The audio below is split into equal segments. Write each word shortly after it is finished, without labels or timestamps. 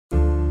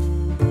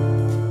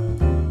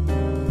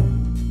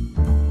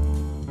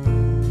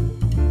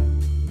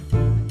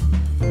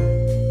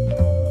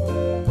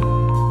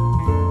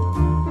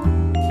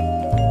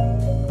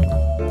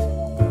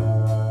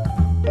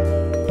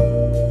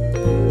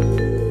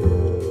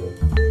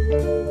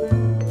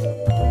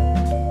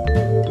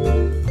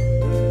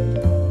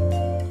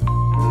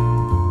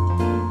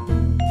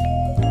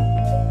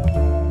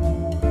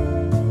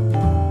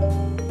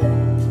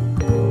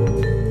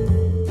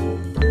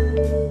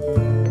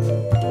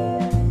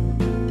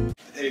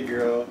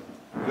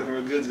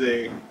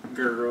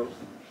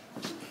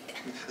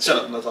Shut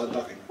up, I'm not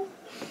talking.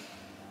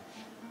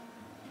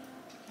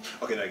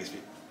 Okay, now I can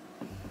speak.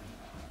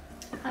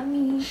 I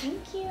mean,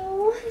 thank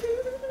you.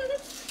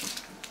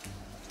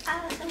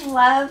 I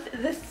love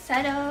the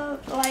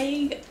setup.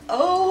 Like,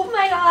 oh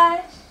my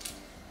gosh.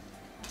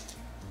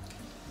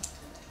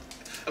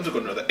 I'm just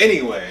gonna know that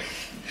anyway.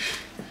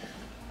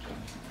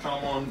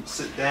 Come on,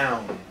 sit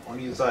down on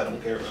either side. I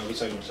don't care which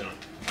side you want to sit on.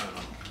 I don't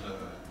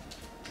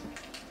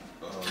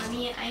know. I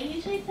mean, I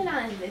usually sit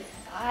on this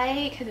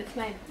side because it's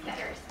my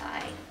better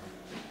side.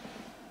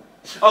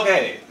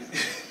 Okay.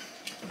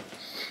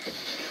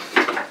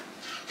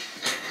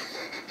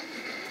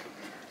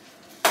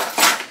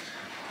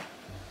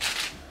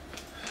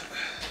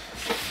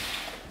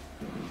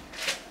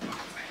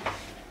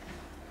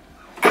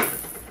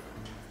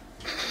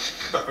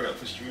 I forgot to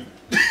push you in.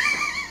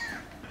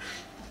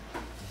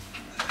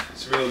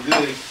 It's real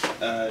good.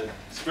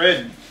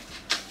 Spread.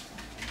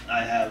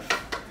 I have.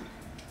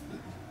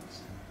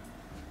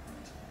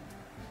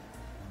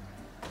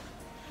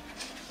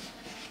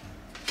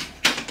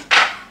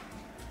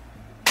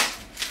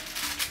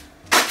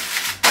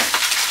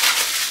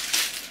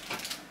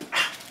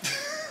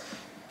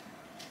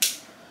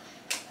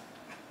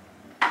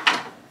 Oh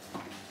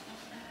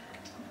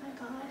my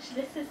gosh,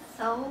 this is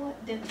so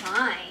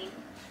divine.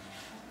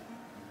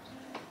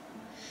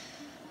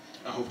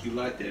 I hope you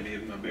like that,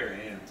 baby, my bare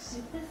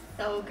hands. This is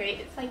so great.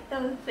 It's like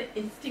those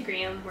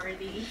Instagram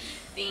worthy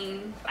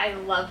things. I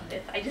love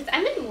this.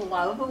 I'm in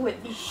love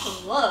with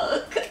this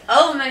look.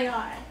 Oh my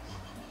gosh.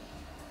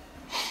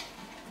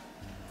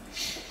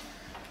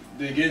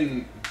 They're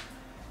getting,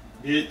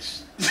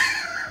 bitch.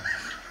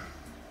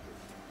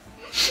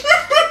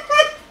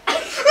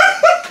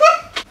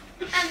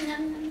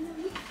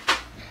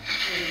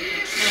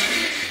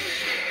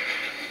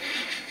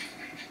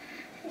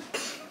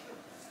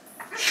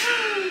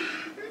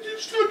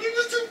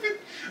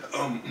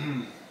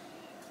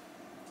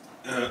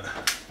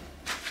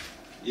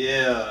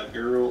 Yeah,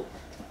 girl.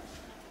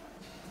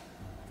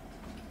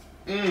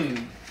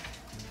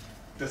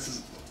 This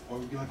is. Are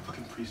we like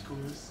fucking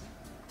preschoolers?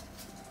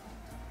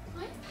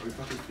 What? Are we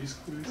fucking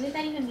preschoolers? What does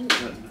that even mean?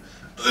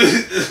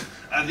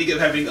 I think I'm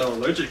having an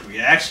allergic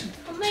reaction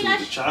Oh my to gosh.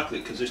 the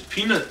chocolate because there's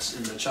peanuts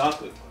in the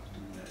chocolate.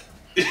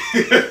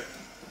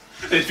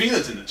 There's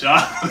peanuts in the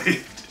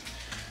chocolate.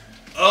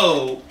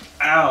 Oh,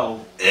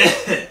 ow.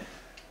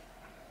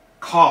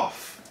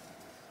 Cough.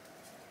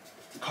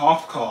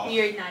 Cough, cough.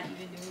 You're not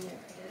even doing it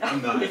right at all.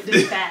 I'm not. This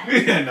is bad.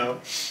 Yeah, no.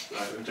 Alright,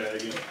 let me try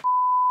that again.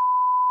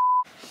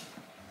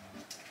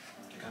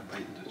 I gotta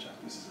bite into the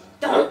chocolate. This is a.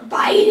 Don't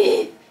bite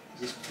it!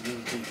 Is this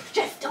vanilla peanut?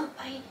 Just don't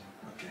bite it.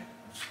 Okay.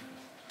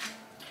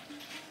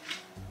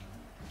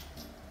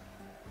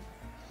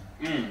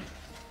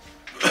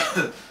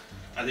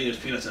 I think there's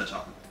peanuts in the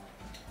chocolate.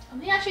 Oh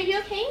my gosh, are you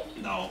okay?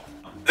 No.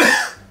 Oh my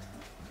gosh.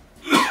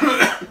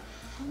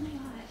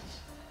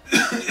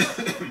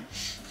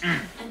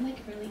 I'm like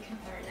really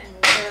concerned. I'm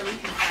literally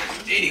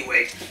concerned.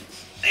 Anyway,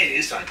 hey,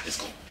 it's fine. It's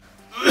cool.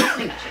 Oh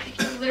my gosh, I think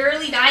you're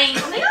literally dying.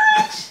 Oh my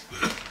gosh!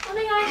 Oh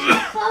my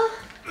gosh. Oh.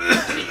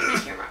 Let me turn the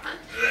camera on.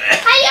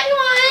 Hi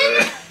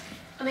everyone!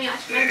 Oh my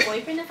gosh, my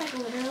boyfriend is like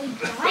literally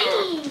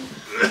dying.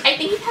 I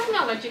think he's having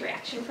an allergic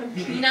reaction from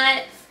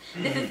peanuts.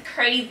 This is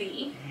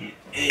crazy.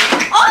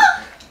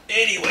 Oh!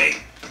 Anyway,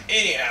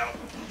 anyhow,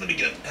 let me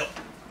get up. Help.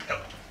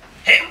 Help.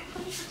 Oh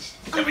my gosh.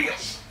 There we go.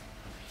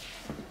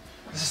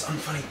 This is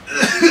unfunny.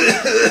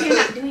 You're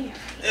not doing it right.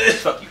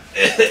 Fuck you.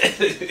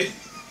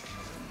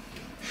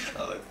 I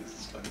like this.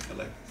 It's funny. I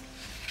like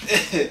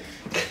this.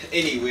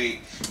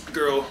 Anyway,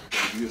 girl,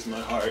 use my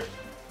heart.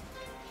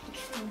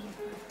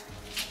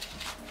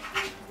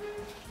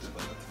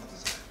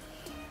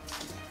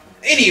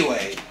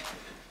 Anyway,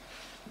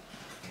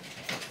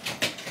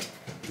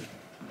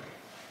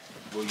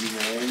 will you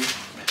marry me?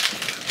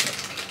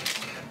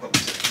 What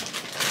was it?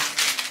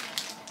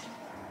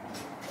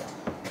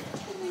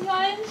 Oh my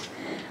gosh.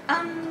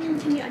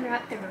 Can you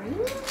unwrap the ring?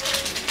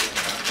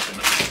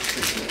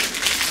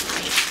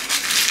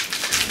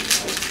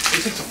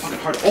 These things are fucking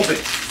hard to open.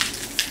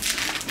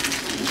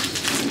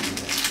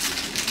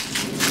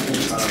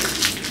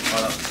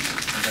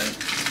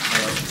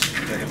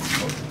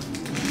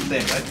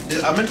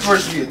 Damn, I meant for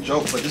it to be a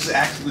joke, but this is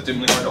actually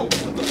legitimately hard to open.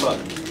 What the fuck?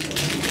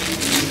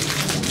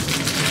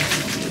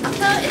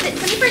 Also, is it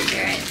 21st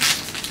Spirit?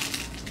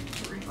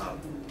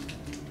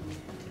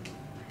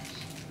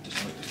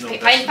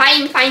 Okay,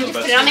 fine. Just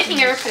put it on my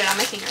finger. Put it on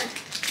my finger.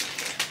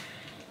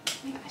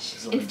 Oh my gosh.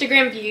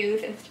 Instagram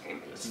views.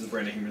 This is the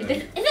brand of humor. Is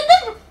it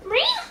the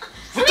ring?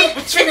 This is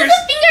the finger.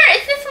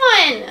 It's this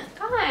one.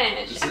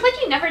 Gosh, I'm like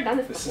you've never done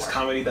this before. This is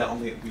comedy that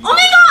only. Oh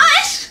my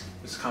gosh!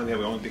 This is comedy that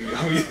we only think is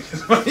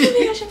funny. Oh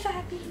my gosh, I'm so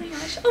happy. Oh my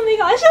gosh. Oh my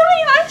gosh. Oh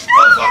my gosh.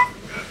 Oh fuck.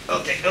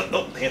 Okay.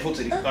 Oh, handful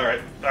titty. All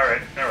right.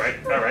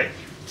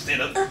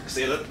 Stand up.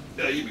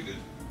 Yeah, you be good.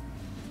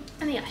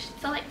 Oh my gosh.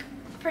 So like,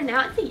 for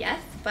now it's a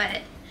yes,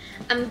 but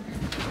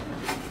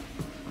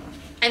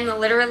I'm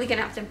literally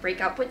gonna have to break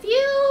up with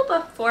you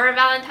before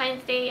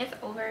Valentine's Day is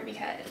over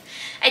because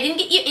I didn't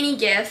get you any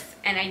gifts,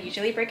 and I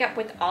usually break up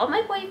with all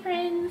my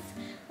boyfriends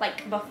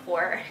like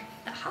before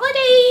the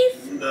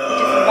holidays, which is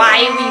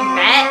why we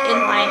met in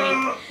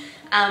like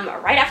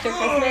right after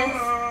Christmas.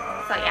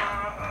 So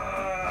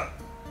yeah.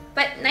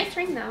 But nice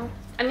ring though.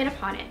 I'm gonna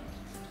pawn it.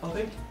 Oh,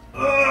 thank you.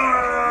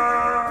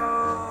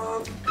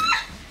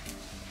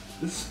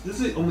 This is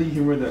the only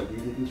humor that we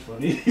think is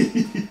funny.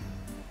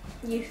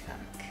 You suck.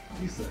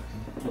 You suck.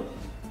 Hold on.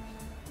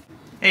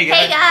 Hey guys.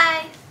 Hey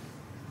guys.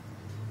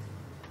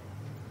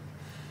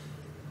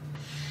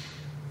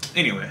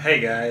 Anyway, hey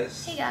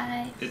guys. Hey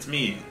guys. It's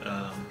me,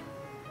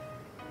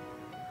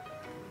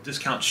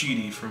 Discount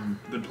Cheaty from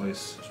Good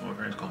Place. That's what my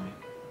parents call me.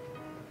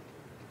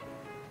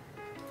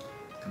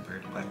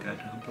 Compared to black guys,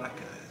 no black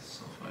guys.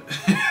 So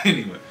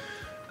anyway,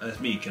 that's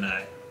me. Can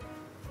I?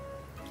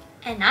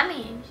 And I'm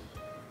Angie.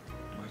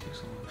 Why take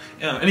so long?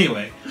 Yeah.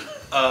 Anyway,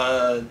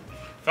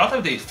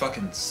 Valentine's Day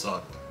fucking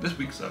sucked. This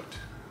week sucked.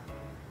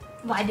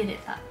 Why did it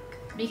suck?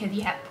 Because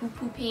you had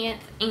poo-poo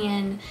pants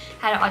and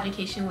had an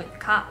altercation with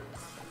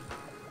cops.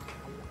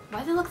 Why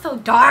does it look so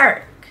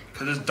dark?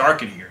 Because it's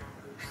dark in here.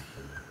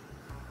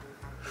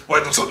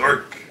 Why is it so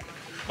dark?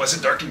 Why is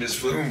it dark in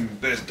this room?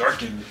 That it's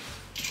dark in.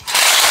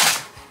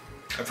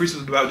 I'm pretty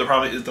sure the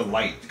problem is the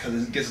light, because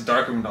it gets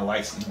darker when the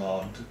light's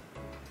involved.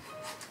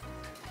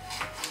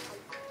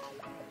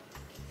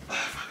 I'm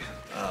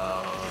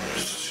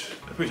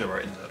pretty sure I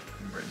brightened up.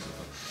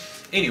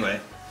 Anyway.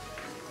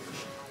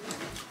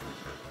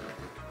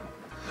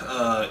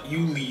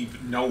 You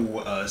leave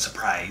no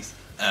surprise.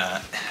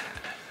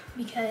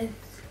 Because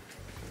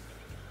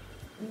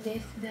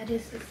that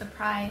is a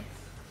surprise,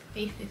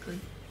 basically.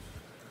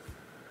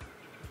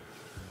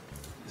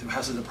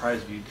 How's the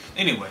surprise viewed?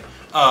 Anyway,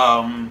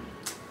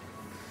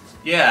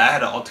 yeah, I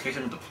had an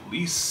altercation with the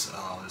police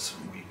this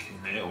week,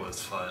 and it was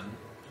fun.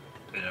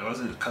 And it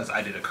wasn't because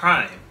I did a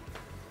crime.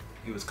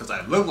 It was because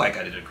I looked like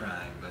I did a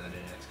crime, but I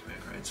didn't actually commit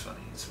a crime. It's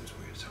funny. It's weird.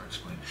 It's hard to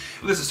explain.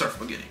 But let's just start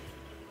from the beginning.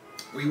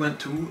 We went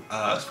to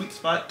a Sweet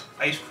Spot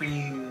ice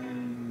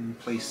cream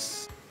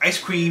place, ice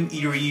cream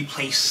eatery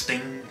place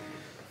thing.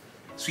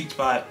 Sweet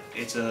Spot.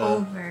 It's a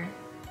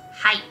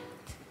overhyped.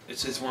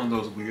 It's one of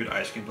those weird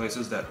ice cream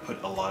places that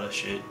put a lot of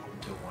shit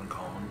into one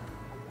cone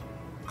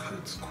because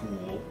it's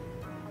cool.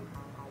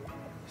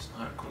 It's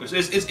not cool. It's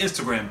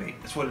Instagram bait.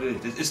 That's what it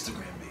is. It's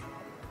Instagram bait.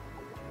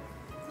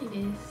 It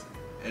is.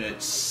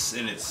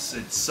 And it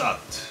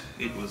sucked.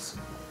 It was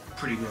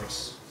pretty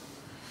gross.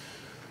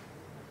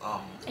 I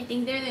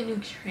think they're the new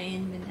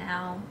trend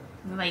now.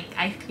 Like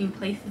ice cream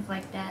places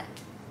like that.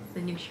 It's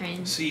the new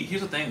trend. See,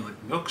 here's the thing. Like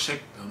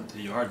milkshake,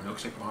 the yard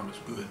milkshake farm was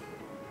good.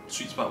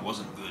 Sweet Spot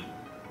wasn't good.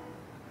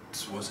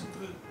 This wasn't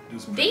good. It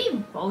was they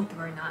both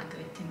were not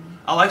good to me.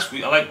 I like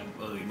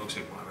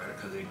milkshake bar better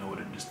because they know what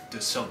it is. They're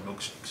selling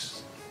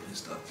milkshakes and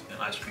stuff and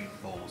ice cream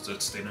bowls.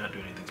 They're not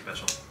doing anything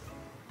special.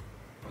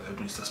 Well, they're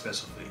doing stuff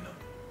special, but you know,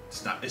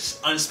 it's not. It's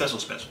unspecial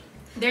special.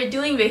 They're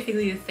doing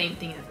basically the same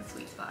thing as a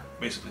Sweet Spot.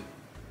 Basically.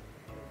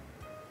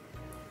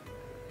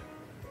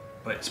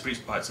 But Sweet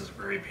Spot is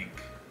very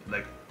pink,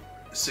 like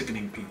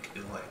sickening pink.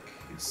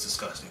 It's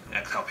disgusting.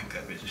 That's how pink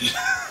that bitch is.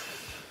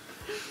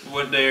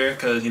 Went there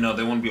because you know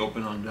they won't be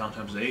open on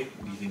Valentine's Day.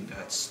 Do you think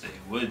they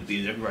would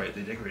be decorated?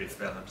 They decorated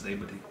for Valentine's Day,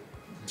 but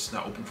it's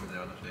not open for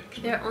Valentine's Day.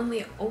 They're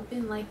only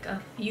open like a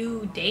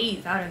few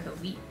days out of the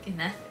week, and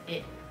that's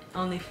it.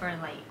 Only for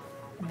like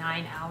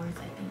 9 hours,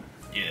 I think.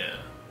 Yeah.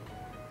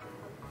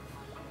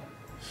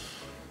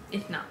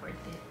 It's not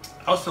worth it.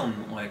 I was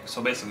feeling like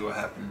so. Basically, what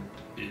happened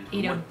is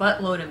eat a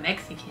buttload of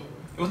Mexican.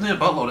 It wasn't a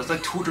buttload. It's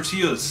like 2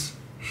 tortillas.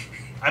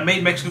 I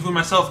made Mexican food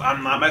myself.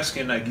 I'm not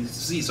Mexican, like you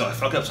see, so I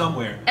fucked up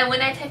somewhere. And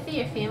when I texted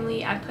your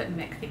family, I put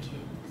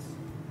Mexicans.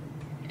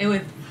 It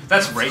was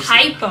that's racist.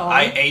 Typo.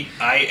 I ate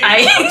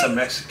a bunch of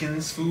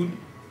Mexicans food.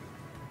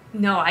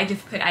 No, I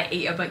just put I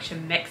ate a bunch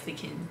of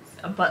Mexicans,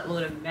 a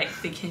buttload of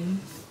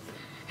Mexicans.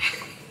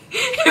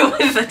 It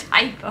was a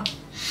typo.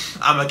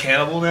 I'm a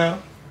cannibal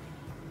now.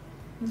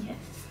 Yes.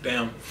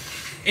 Damn.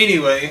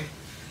 Anyway,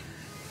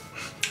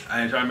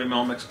 I tried to make my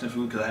own Mexican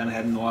food because I hadn't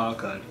had it in a while.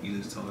 Cause you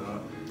just told me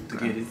to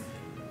get it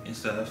and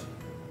stuff.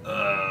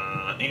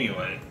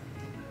 Anyway,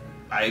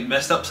 I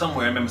messed up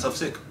somewhere. I made myself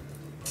sick,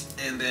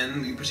 and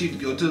then we proceeded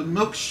to go to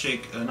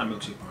milkshake, not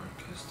milkshake bar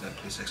because that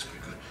place is actually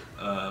pretty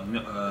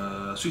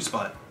good. Sweet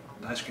Spot,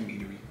 the ice cream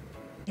eatery.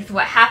 So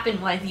what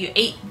happened was you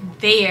ate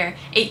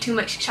too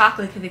much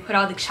chocolate because they put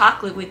all the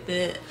chocolate with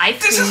the ice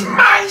cream. This is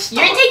my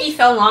story. You're taking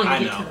so long to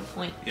get to the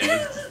point.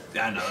 Yeah,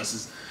 I know.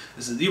 This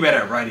is you better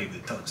at writing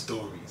than telling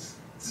stories.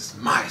 This is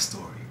my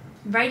story.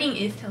 Writing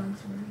is telling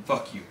stories.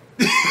 Fuck you.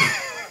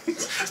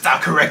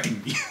 Stop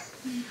correcting me.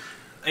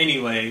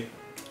 Anyway,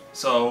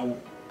 so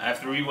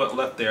after we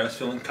left there, I was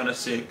feeling kind of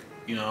sick,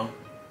 you know,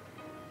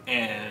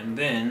 and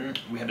then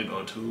we had to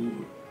go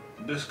to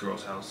this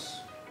girl's house,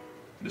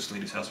 this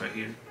lady's house right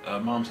here,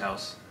 mom's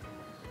house,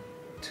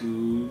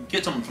 to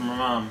get something from her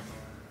mom,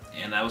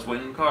 and I was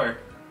waiting in the car,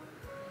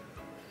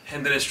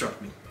 and then it struck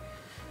me.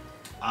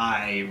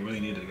 I really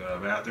needed to go to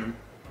the bathroom.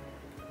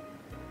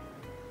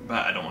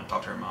 But I don't want to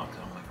talk to her mom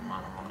because I'm like her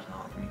mom's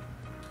not like me.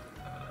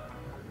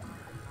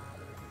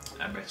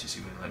 I bet you she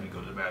wouldn't let me go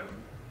to the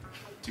bathroom.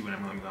 She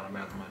wouldn't let me go to the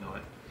bathroom, I know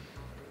it.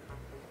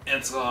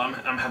 And so I'm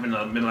having a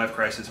midlife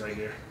crisis right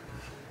here.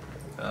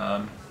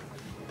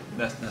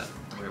 That's not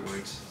the right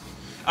words.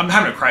 I'm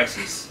having a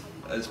crisis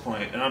at this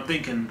point, and I'm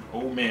thinking,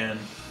 oh man,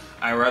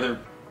 I'd rather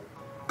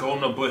go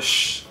in the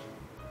bush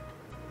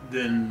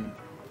than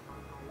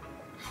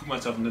put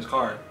myself in this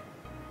car.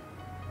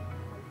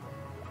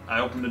 I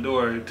opened the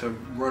door to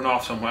run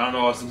off somewhere. I don't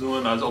know what I was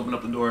doing. I was opening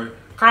up the door.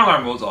 Car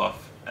alarm goes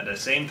off. At the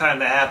same time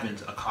that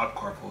happens, a cop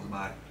car pulls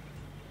by.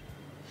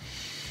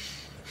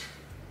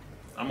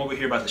 I'm over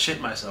here about to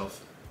shit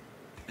myself,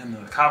 and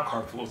the cop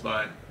car pulls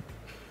by.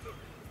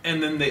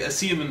 And then I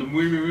see him in the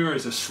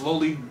mirrors just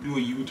slowly do a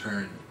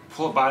U-turn,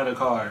 pull up by the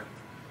car,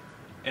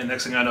 and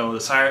next thing I know,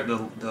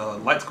 the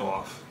lights go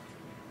off.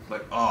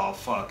 Like, oh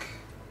fuck,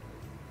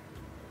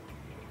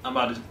 I'm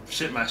about to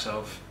shit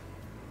myself,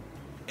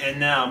 and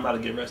now I'm about to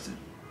get arrested,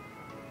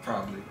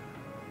 probably.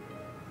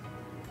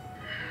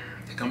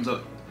 He comes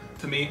up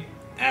to me,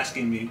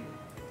 asking me,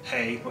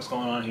 "Hey, what's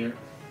going on here?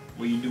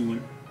 What you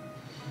doing?"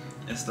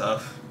 and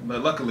stuff.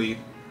 But luckily,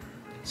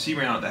 she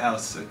ran out the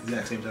house at the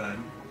exact same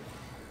time.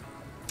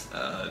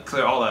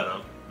 Clear all that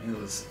up. It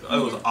was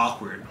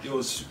awkward. I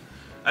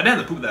didn't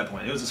have to poop at that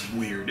point. It was just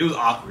weird. It was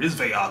awkward. It was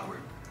very awkward.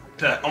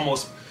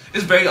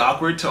 It's very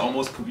awkward to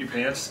almost poop your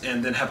pants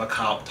and then have a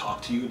cop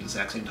talk to you at the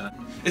exact same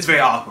time. It's very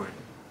awkward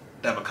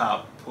to have a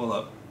cop pull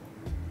up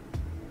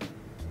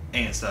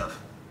and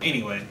stuff.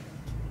 Anyway.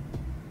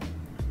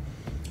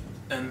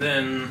 And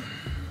then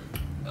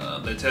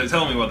they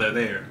tell me while they're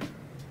there.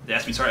 They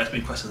start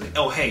asking me questions like,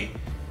 "Oh hey,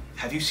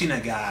 have you seen a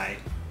guy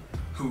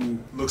who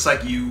looks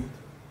like you?"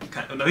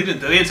 No, they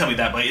didn't tell me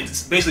that, but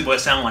it's basically what it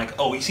sounded like.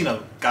 "Oh, you seen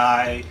a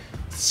guy,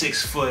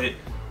 6 foot,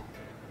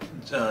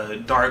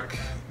 dark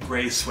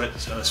gray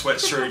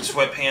sweatshirt,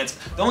 sweatpants."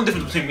 The only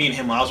difference between me and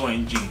him, I was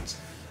wearing jeans.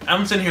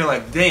 I'm sitting here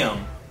like,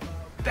 damn,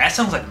 that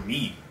sounds like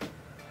me.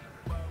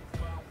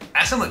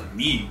 That sounds like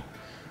me.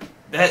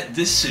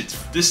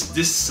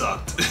 This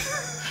sucked.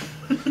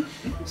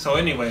 So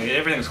anyway,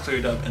 everything was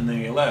cleared up, and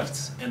then they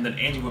left. And then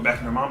Angie went back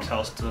in her mom's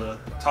house to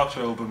talk to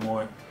her a little bit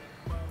more.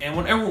 And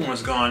when everyone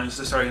was gone, it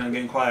just started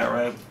getting quiet,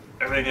 right?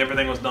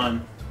 Everything was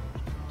done.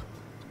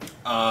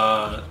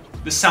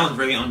 This sounds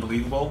really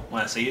unbelievable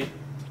when I say it.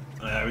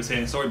 I was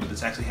saying the story, but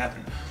this actually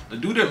happened. The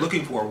dude they're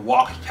looking for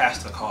walked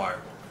past the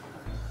car.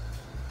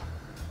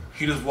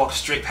 He just walked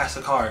straight past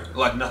the car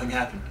like nothing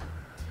happened.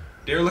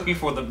 They're looking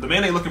for the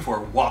man they're looking for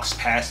walks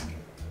past me.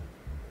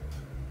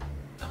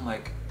 I'm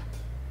like,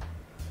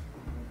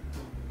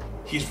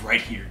 he's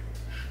right here.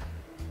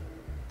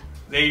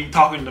 They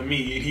talking to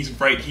me, and he's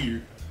right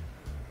here,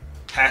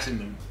 passing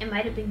them. It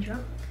might have been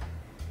drunk.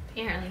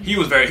 Apparently. He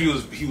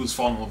was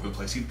falling all over the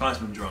place. He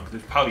probably been drunk. He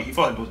probably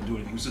wasn't doing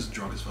anything. He was just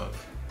drunk as fuck.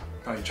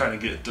 Probably trying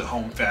to get to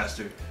home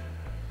faster.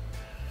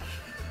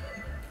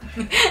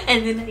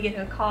 And then I get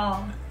a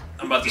call.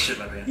 I'm about to shit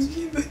my pants.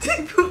 I'm about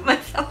to poop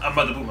myself. I'm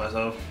about to poop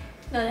myself.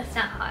 No, that's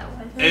not how it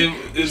was.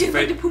 I'm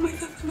about to poop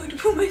myself. I'm about to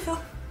poop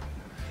myself.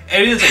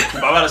 It didn't say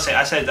poop. I'm about to say,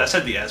 I said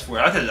the S word.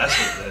 I said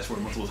the S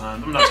word multiple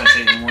times. I'm not trying to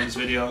say it anymore in this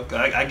video.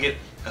 I get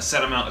a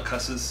set amount of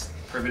cusses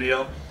per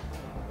video.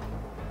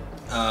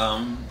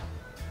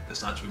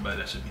 That's not true, but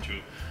that should be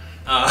true.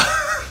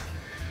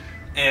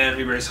 And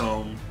we race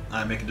home.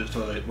 I make it to the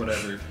toilet,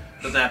 whatever.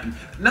 Doesn't happen.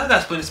 Now that I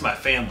explain this to my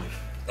family.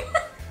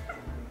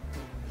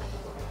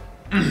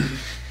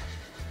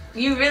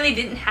 You really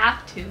didn't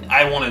have to.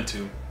 I wanted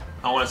to.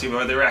 I want to see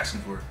what they were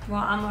asking for.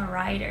 Well, I'm a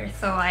writer,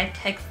 so I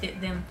texted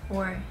them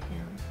for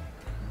him.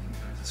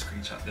 Let's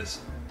screenshot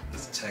this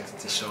text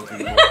to show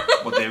people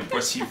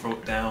what she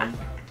wrote down.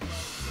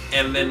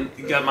 And then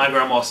you got my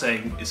grandma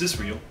saying, "Is this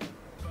real?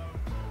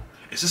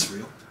 Is this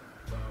real?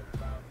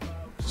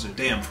 Is it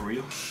damn for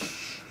real?"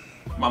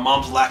 My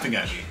mom's laughing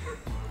at me.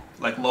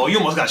 Like, "Lol, you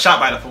almost got shot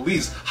by the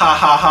police. Ha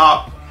ha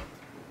ha."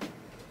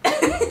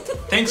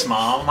 Thanks,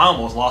 Mom. I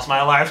almost lost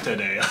my life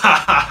today.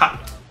 Ha ha ha.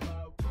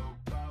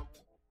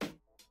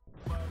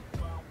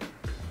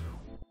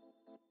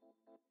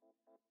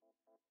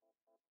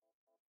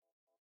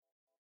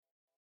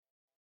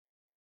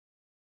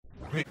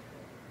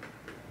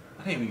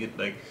 I didn't even get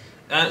like.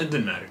 It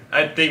didn't matter.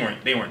 They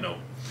weren't no.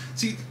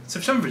 See,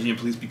 some Virginia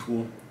police be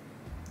cool.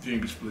 Virginia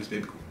Beach police, they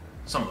be cool.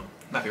 Some of them.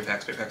 Not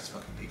Fairfax. Fairfax is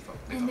fucking big.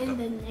 And then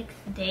the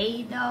next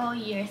day, though,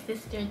 your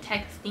sister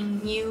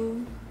texting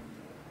you.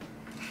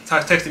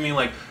 Texting me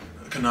like,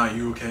 "Kanai,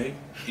 you okay?"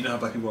 You know how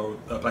black people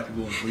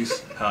in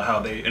police, how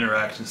they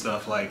interact and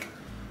stuff. Like,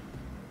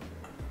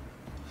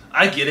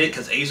 I get it,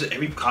 because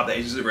every cop that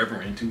Asians ever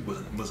ran into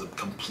was a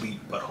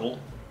complete butthole.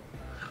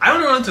 I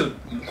don't run into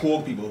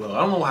cool people though. I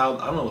don't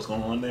know what's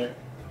going on there.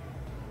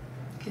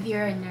 Cause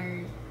you're a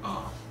nerd.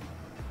 Oh.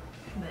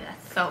 But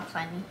that's so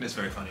funny. It's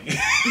very funny.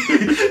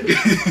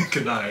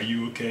 Kanai, are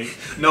you okay?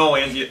 No,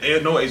 Angie.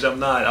 No, Asia, I'm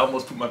not. I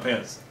almost pooped my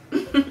pants.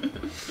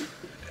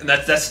 And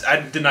that's.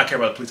 I did not care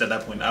about the police at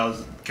that point. I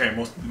was caring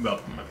most about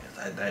pooping my pants.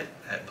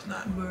 That was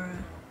not. Bruh.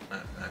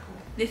 Not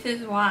cool. This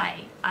is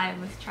why I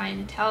was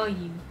trying to tell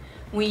you.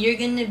 When you're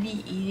gonna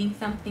be eating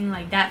something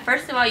like that,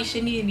 first of all, you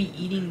shouldn't even be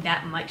eating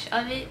that much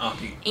of it.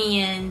 Okay.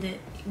 And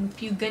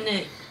if you're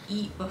gonna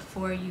eat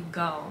before you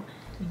go,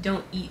 you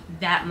don't eat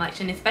that much,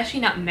 and especially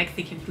not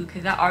Mexican food,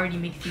 because that already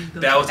makes you go.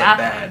 That to was the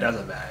bathroom. that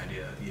was a bad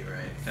idea. You're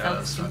right. That So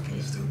was fucking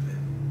stupid. stupid.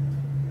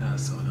 That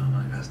was so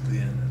dumb. That's the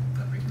end of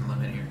the freaking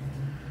limit here.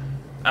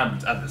 I've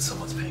been in so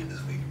much pain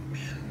this week,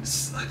 man.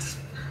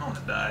 I want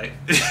to die.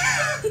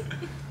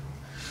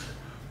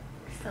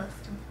 So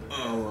stupid.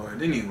 Oh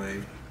Lord. Anyway,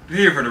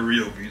 here for the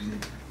real reason.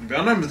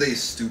 Valentine's Day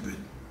is stupid.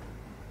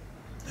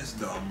 It's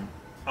dumb.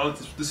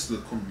 This is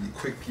a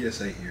quick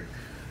PSA here.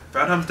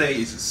 Valentine's Day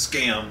is a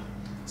scam.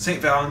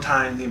 Saint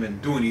Valentine didn't even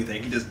do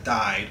anything. He just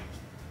died.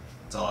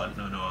 That's all I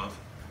know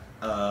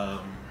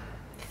of.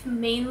 It's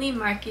mainly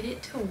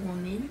marketed to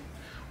women.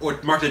 Or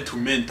marketed to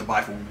men to buy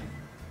for women.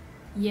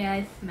 Yeah,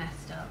 it's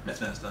messed up.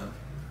 That's messed up.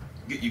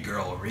 Get your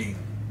girl a ring.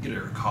 Get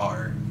her a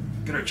car.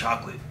 Get her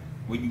chocolate.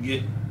 When you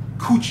get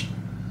coochie.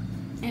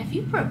 And if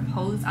you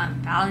propose on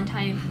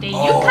Valentine's Day,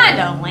 Oh. you're kind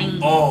of lame.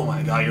 Oh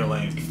my god, you're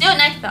lame. It's still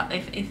nice though,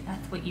 if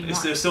that's what you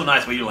want. It's still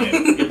nice, but you're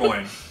lame. You're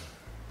boring.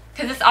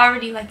 Because it's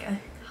already like a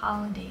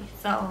holiday,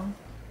 so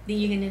then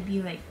you're gonna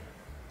be like,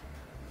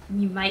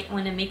 you might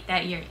want to make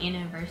that your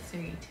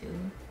anniversary too.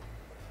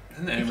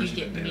 Isn't that If you anniversary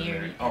get the day they're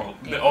married. Oh,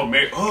 that day.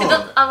 married.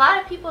 Because Oh, a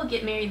lot of people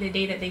get married the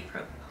day that they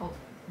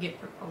get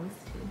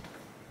proposed to.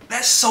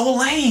 that's so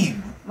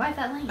lame. Why is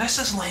that lame? That's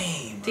just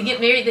lame. To get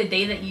married the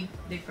day that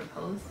they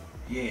propose?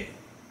 Yeah,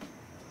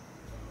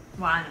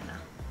 Well, I don't know.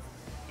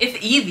 It's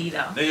easy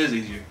though. it is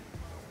easier.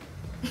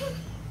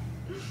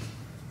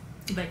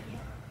 But yeah,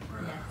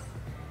 Bruh. that's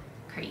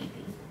crazy.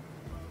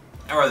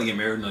 I'd rather get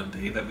married on the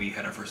day that we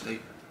had our first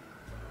date.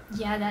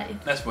 Yeah, that is.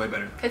 That's way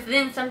better. Because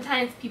then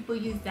sometimes people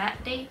use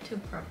that day to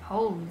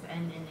propose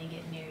and then they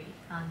get married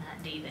on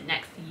that day the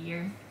next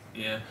year.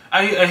 Yeah,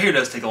 I hear it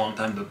does take a long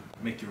time to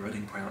make your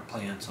wedding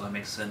plan, so that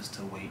makes sense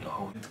to wait a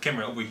whole. The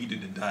camera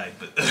overheated and died,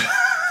 but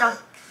So,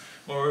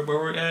 where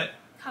we're at?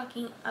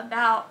 talking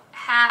about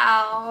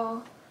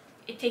how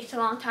it takes a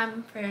long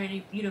time for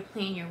you to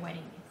plan your wedding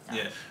and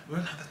stuff. Yeah,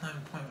 that's not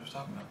even the point we were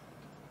talking about.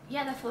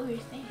 Yeah, that's what we were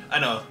saying. I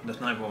know that's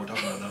not even what we're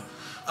talking about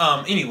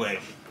though. Anyway,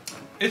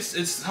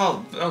 it's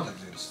how I was like,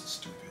 dude, this is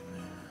stupid,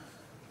 man.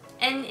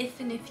 And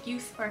it's an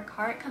excuse for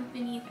card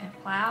companies and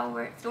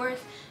flower stores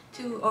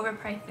to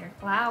overprice their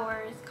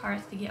flowers,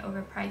 cards to get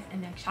overpriced,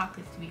 and their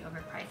chocolates to be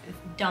overpriced. It's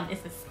dumb.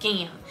 It's a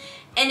scam.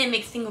 And it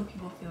makes single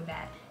people feel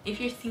bad. If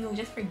you're single,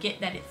 just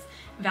forget that it's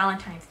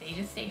Valentine's Day.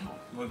 Just stay home.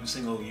 Well, if you're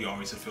single, you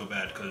always feel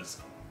bad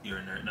because you're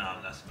a nerd. No,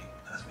 that's me.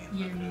 That's me.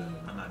 You're me.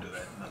 I'm not doing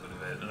that. I'm not gonna do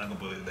that. I'm not gonna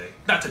bully today.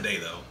 Not today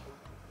though.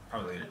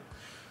 Probably later.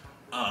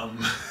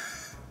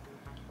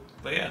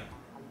 But yeah,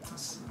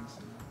 it's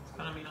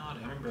kind of mean odd.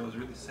 I remember I was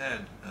really sad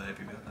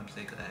every Valentine's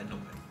Day because I had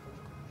nobody.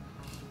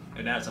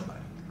 And now somebody.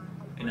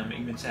 And I'm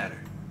even sadder.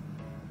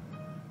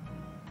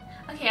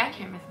 Okay, our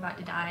camera's about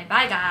to die.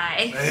 Bye,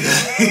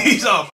 guys. He's off.